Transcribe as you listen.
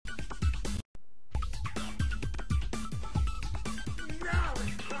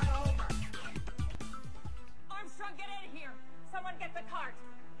Someone get the cart.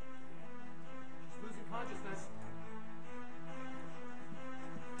 She's losing consciousness.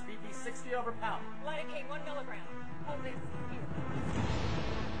 BP 60 over pound. Lidocaine 1 milligram. Hold this here.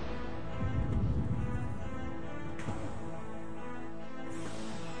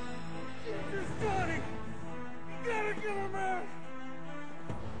 Ginger Sonic! You gotta get him out!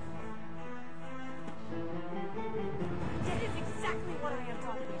 That is exactly what I am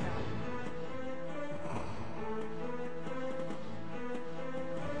talking about.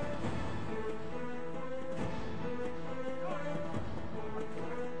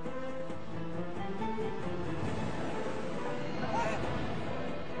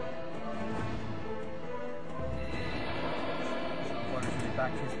 Water should be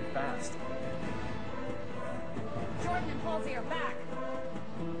back here fast. Jordan and Halsey are back.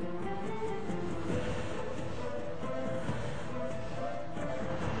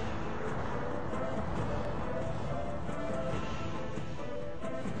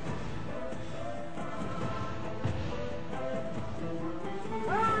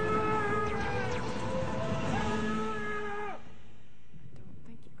 I don't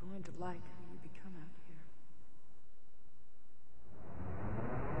think you're going to like who you become out here.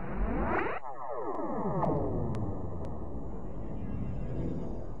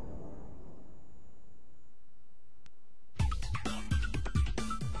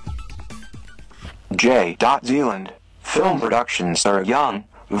 J. Zealand. Film Productions are a young,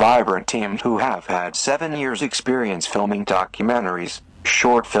 vibrant team who have had 7 years experience filming documentaries,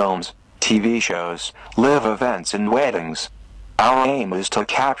 short films, TV shows, live events and weddings. Our aim is to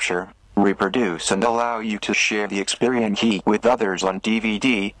capture, reproduce and allow you to share the experience with others on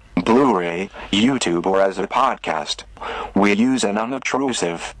DVD, Blu-ray, YouTube or as a podcast. We use an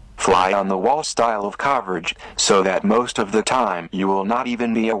unobtrusive, fly-on-the-wall style of coverage, so that most of the time you will not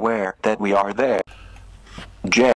even be aware that we are there. J.